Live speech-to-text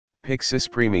Pixiss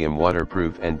Premium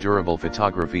Waterproof and Durable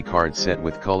Photography Card Set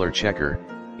with Color Checker,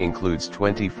 includes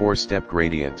 24-step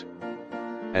gradient,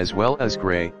 as well as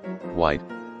gray, white,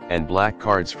 and black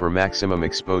cards for maximum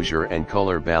exposure and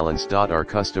color balance. Our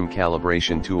custom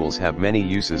calibration tools have many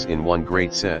uses in one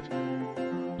great set.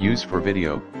 Use for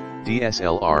video,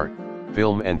 DSLR,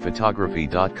 film and photography.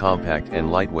 Compact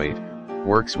and lightweight,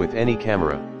 works with any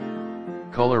camera.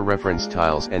 Color reference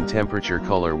tiles and temperature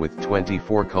color with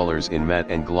 24 colors in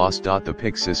matte and gloss. The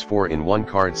Pixiss 4-in-1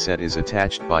 card set is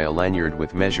attached by a lanyard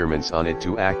with measurements on it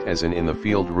to act as an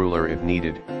in-the-field ruler if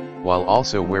needed, while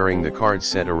also wearing the card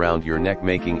set around your neck,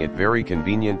 making it very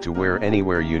convenient to wear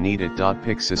anywhere you need it.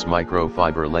 Pixiss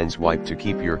microfiber lens wipe to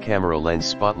keep your camera lens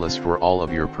spotless for all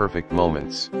of your perfect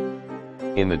moments.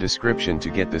 In the description to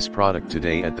get this product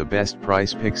today at the best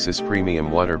price. Pixiss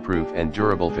Premium Waterproof and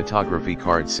Durable Photography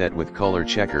Card Set with Color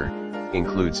Checker,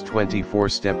 includes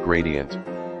 24-step gradient,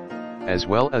 as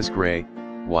well as gray,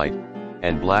 white,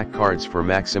 and black cards for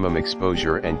maximum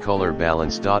exposure and color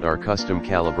balance. Our custom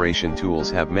calibration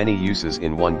tools have many uses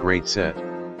in one great set.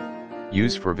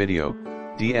 Use for video,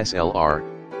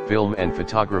 DSLR, film and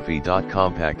photography.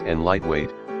 Compact and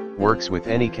lightweight, works with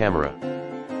any camera.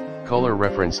 Color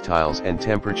reference tiles and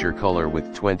temperature color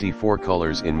with 24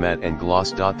 colors in matte and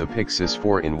gloss. The Pixiss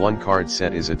 4-in-1 card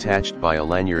set is attached by a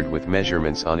lanyard with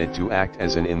measurements on it to act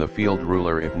as an in-the-field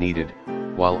ruler if needed,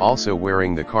 while also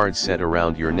wearing the card set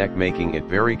around your neck, making it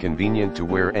very convenient to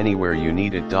wear anywhere you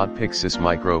need it. Pixiss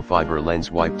microfiber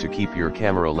lens wipe to keep your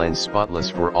camera lens spotless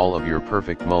for all of your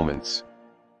perfect moments.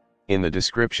 In the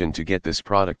description to get this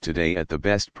product today at the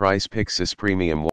best price. Pixiss Premium